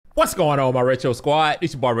What's going on, my Retro Squad?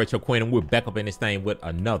 This your boy Retro Quin, and we're back up in this thing with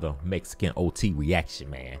another Mexican OT reaction,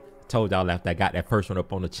 man. Told y'all after I got that first one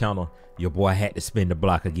up on the channel, your boy had to spin the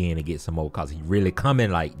block again and get some more, cause he really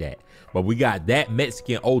coming like that. But we got that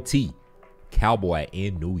Mexican OT, Cowboy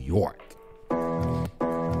in New York.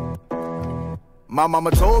 My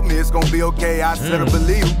mama told me it's gonna be okay. I said I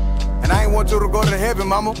believe you, and I ain't want you to go to heaven,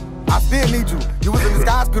 mama. I still need you. You was in the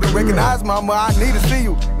skies, couldn't recognize, mama. I need to see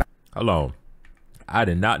you. Hold on. I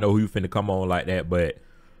did not know who you finna come on like that, but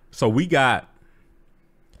so we got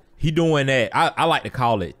he doing that. I like to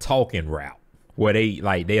call it talking rap, where they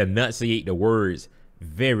enunciate the words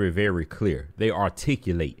very, very clear. They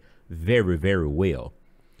articulate very, very well,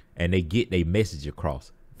 and they get their message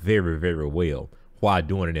across very, very well while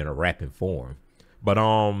doing it in a rapping form. But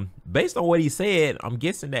based on what he said, I'm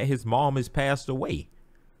guessing that his mom has passed away.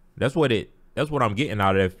 That's what I'm getting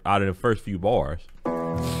out of the first few bars.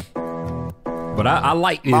 But I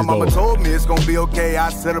like this. My mama told me it's gonna be okay. I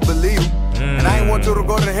said I believe you, and I ain't want you to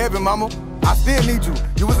go to heaven, mama. I still need you.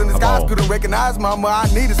 You was in the skies, couldn't recognize, mama. I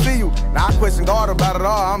need to see you. Now I question God about it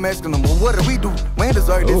all. I'm asking him, well, what did we do? We ain't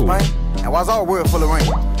deserve this pain. And why's our world full of rain?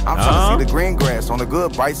 I'm trying to see the green grass on a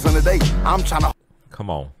good bright sunny day. I'm trying to. Come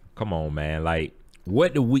on, man. Like,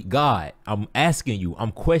 what do we? God, I'm asking you.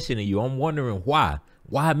 I'm questioning you. I'm wondering why.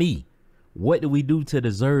 Why me? What do we do to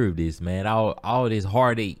deserve this, man? All this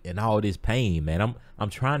heartache and all this pain, man. I'm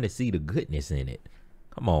trying to see the goodness in it.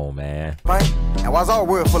 Come on, man. And why's our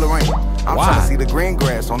world full of rain? I'm trying to see the green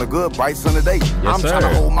grass on a good bright sunny day. I'm trying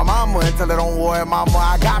to hold my mama and tell her, don't worry, mama,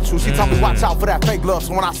 I got you. She told me watch out for that fake love,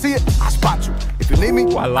 so when I see it, I spot you. If you need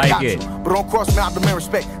me, I got you. But don't cross me out, demand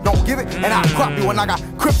respect. Don't give it, and I'll crop you. And I got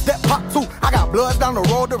Crips that pop too. I got bloods down the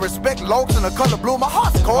road to respect locs and the color blue. My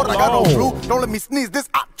heart's cold, I got no blue. Don't let me sneeze this,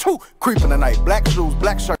 I chew. Creep in the night, black shoes,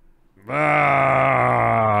 black shirt.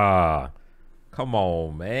 Come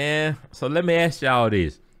on, man. So let me ask y'all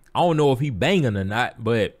this. I don't know if he banging or not,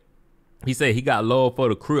 but he said he got love for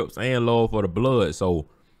the Crips and love for the blood. So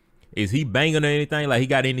is he banging or anything? Like, he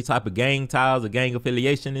got any type of gang ties or gang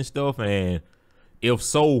affiliation and stuff? And if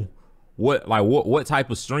so, what type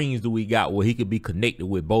of strings do we got where he could be connected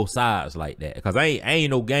with both sides like that? Because I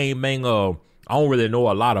ain't no gang banger. I don't really know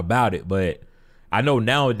a lot about it, but I know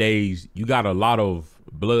nowadays you got a lot of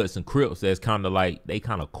Bloods and Crips that's kind of like, they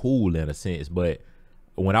kind of cool in a sense. But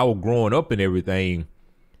when I was growing up and everything,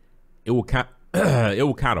 it would kind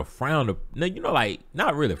of frowned upon, you know, like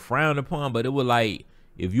not really frowned upon, but it was like,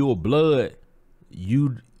 if you're a Blood,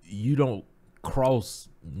 you don't cross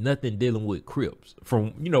nothing dealing with Crips,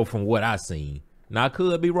 from what I seen. Now I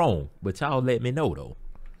could be wrong, but y'all let me know though.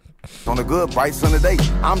 On a good bright sunny day,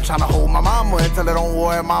 I'm trying to hold my mama and tell her, don't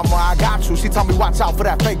worry, mama, I got you. She told me watch out for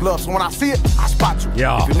that fake love, so when I see it, I spot you.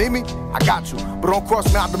 If you need me, I got you. But don't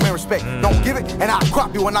cross me out, demand respect. Don't give it, and I'll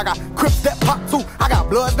crop you. And I got Crips that pop too. I got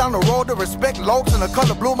bloods down the road to respect locs and the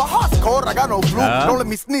color blue. My heart's cold, I got no blue. Don't let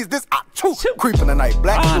me sneeze this, I chew. Creep in the night,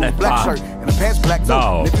 black shoes, black shirt, and the pants black too.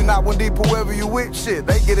 And if you're not one deep, whoever you with, shit,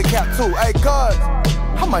 they get a cap too. Hey, cuz,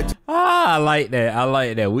 I might. I like that. I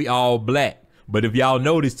like that. We all black. But if y'all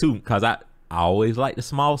notice too, cause I always like the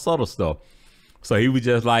small subtle stuff. So he was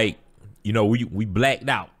just like, you know, we blacked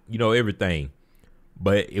out, you know, everything.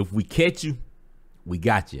 But if we catch you, we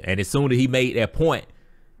got you. And as soon as he made that point,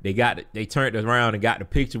 they turned us around and got the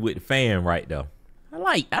picture with the fan right there. I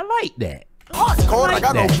like that. Heart's cold, I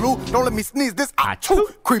got no blue. Don't let me sneeze this, I chew.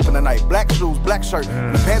 Creep in the night, black shoes, black shirt,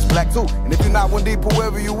 and the pants black too. And if you're not one deep,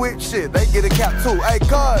 whoever you with, shit, they get a cap too. Hey,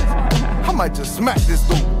 cuz, I might just smack this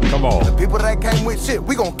dude. Come on. The people that came with shit,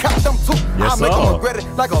 we gon' count them too. I'll make them regret it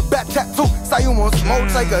like a bat tattoo. Say you want smoke,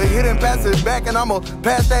 take a hit and pass it back, and I'ma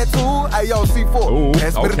pass that too. Hey, yo, C4,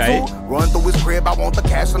 pass me the two. Run through his crib, I want the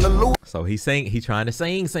cash and the loot. So he trying to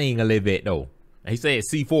sing a little bit though. He said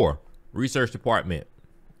C4, research department.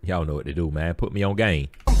 Y'all know what to do, man. Put me on game.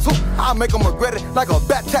 I'll make them regret it like a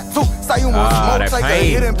bat tattoo. Say you want smoke, take a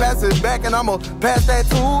hit and pass it back, and I'ma pass that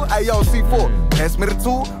too. Hey, yo, C4, pass me the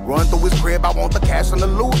two. Run through his crib, I want the cash and the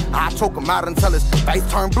loot. I choke him out until his face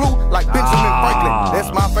turn blue like Benjamin Franklin.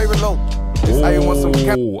 That's my favorite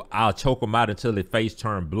low. I'll choke him out until his face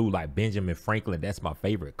turn blue like Benjamin Franklin. That's my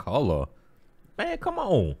favorite color. Man, come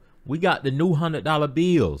on. We got the new $100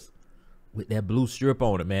 bills with that blue strip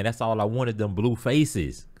on it, man. That's all I wanted, them blue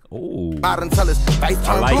faces. Oh, until his face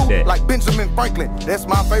turn blue like Benjamin Franklin. That's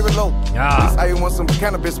my favorite low. I ain't want some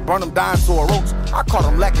cannabis, burn him dying to a roach. I caught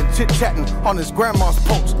him lacking, chit-chatting on his grandma's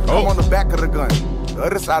porch. I'm on the back of the gun. The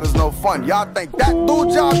other side is no fun. Y'all think that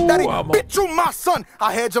dude, y'all daddy? Bitch, you my son.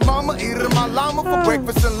 I had your mama eating my llama for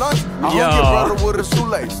breakfast and lunch. I hung your brother with a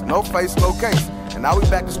shoelace. No face, no case. And now we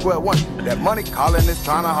back to square one. That money calling is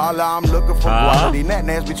trying to holler. I'm looking for quality. Nat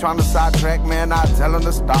Nash be trying to sidetrack, man. I tell him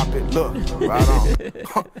to stop it. Look, right on.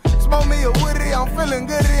 Smoke me a woody, I'm feeling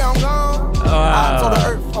goody, I'm gone. I told the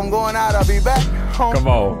earth, I'm going out, I'll be back home. Come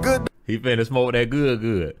on. Good. He finna smoke that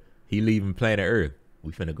good. He leaving planet Earth.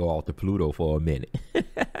 We finna go off to Pluto for a minute.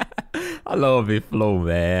 I love his flow,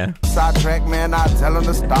 man. Sidetrack, man, I tell him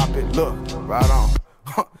to stop it. Look, right on.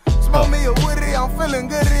 Smoke me a woody, I'm feeling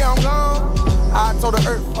goody, I'm gone. I told the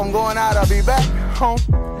earth, I'm going out, I'll be back home.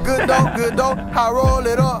 Good dope, I roll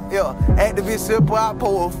it up, yeah. Activist sipper, I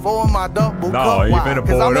pour a four in my double cup. No, you finna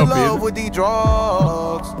pour it up, I'm in love with these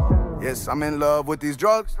drugs. Yes, I'm in love with these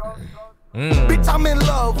drugs. Bitch, I'm in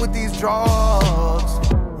love with these drugs.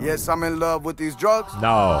 Yes, I'm in love with these drugs. No.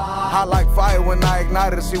 Hot like fire when I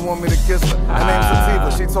ignited her, she want me to kiss her. Her name's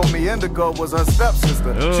Sativa, she told me Indigo was her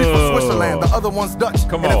stepsister. She from Switzerland, the other one's Dutch.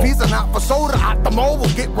 Come and on. if he's an out for soda, out the mold will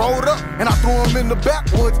get rolled up. And I threw him in the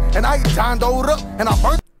backwoods, and I John Doe'd up, and I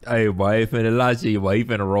burnt. Hey, boy, he finna lie to you, boy. He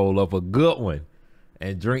finna roll up a good one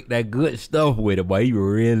and drink that good stuff with it, boy. He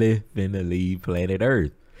really finna leave planet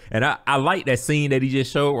Earth. And I like that scene that he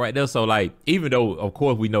just showed right there. So, like, even though, of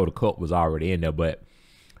course, we know the cup was already in there, but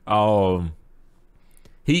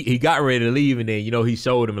he got ready to leave, and then, you know, he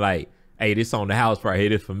showed him, like, hey, this on the house right here,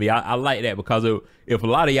 this for me. I like that because if a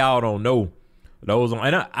lot of y'all don't know, those on,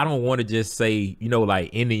 and I don't want to just say, you know, like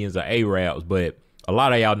Indians or Arabs, but a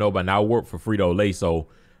lot of y'all know by now I work for Frito-Lay, so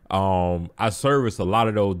I service a lot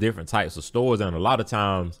of those different types of stores, and a lot of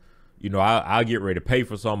times, you know, I'll get ready to pay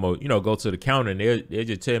for some, or, you know, go to the counter, and they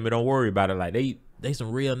just tell me don't worry about it. Like, they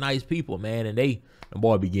some real nice people, man, and them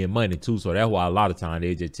boy be getting money too, so that's why a lot of times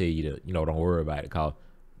they just tell you to, you know, don't worry about it, cause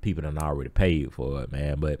people done already paid for it,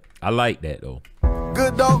 man. But I like that though.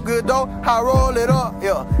 Good dope, I roll it up,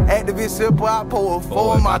 yeah. Activist sipper, I pour a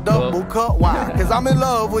four in my double cup. Why? Cause I'm in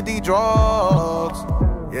love with these drugs.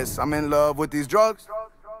 Yes, I'm in love with these drugs.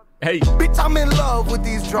 Hey, bitch, I'm in love with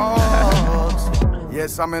these drugs.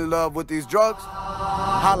 Yes, I'm in love with these drugs.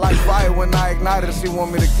 Hot like fire when I ignited her, she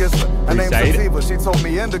want me to kiss her. Her name's Sativa, she told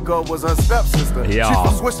me Indigo was her stepsister. Yeah. She's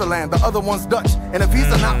from Switzerland, the other one's Dutch. And if he's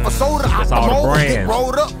an out for soda, I the mold will get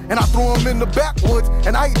rolled up. And I threw him in the backwoods,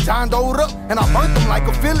 and I John Doe'd up. And I burnt him like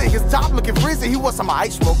a Philly, his top looking freezy. He was some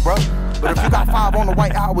ice smoke, bro. But if you got 5 on the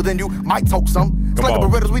white hour, then you might toke some. It's like the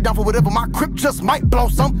Berettas, we down for whatever, my crib just might blow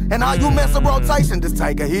some. And all you mess with rotation, just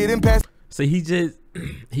take a hit and pass. See, he just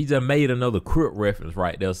made another Crip reference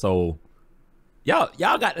right there. So y'all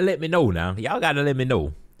got to let me know now. Y'all got to let me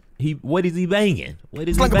know. What is he banging? What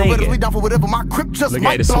is he banging? We down for whatever, my crib just Look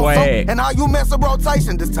might at the blow swag. some. And all you mess with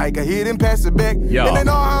rotation, just take a hit and pass it back. Yo. And they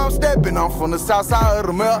know how I'm stepping. I'm from the south side of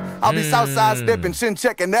the mill. I'll be south side stepping, chin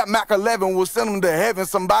checking. That Mac 11 will send them to heaven.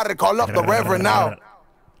 Somebody call up the Reverend now.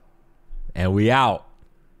 And we out.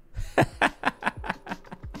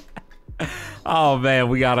 Oh man,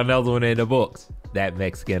 we got another one in the books. That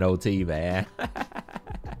Mexican OT, man.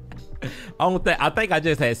 I think I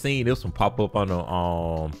just had seen this one pop up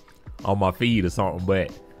on my feed or something.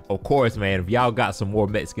 But of course, man, if y'all got some more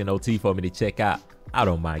Mexican OT for me to check out, I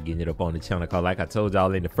don't mind getting it up on the channel. Cause like I told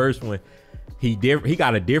y'all in the first one, he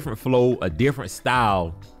got a different flow, a different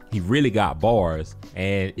style. He really got bars,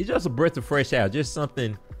 and it's just a breath of fresh air. Just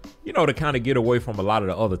something, you know, to kind of get away from a lot of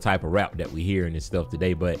the other type of rap that we hearing and stuff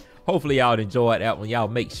today. But hopefully y'all enjoyed that one. Y'all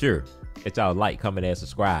make sure that y'all like, comment, and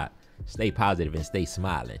subscribe. Stay positive and stay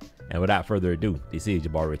smiling. And without further ado, this is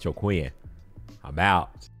your boy Quin. I'm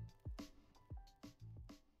out.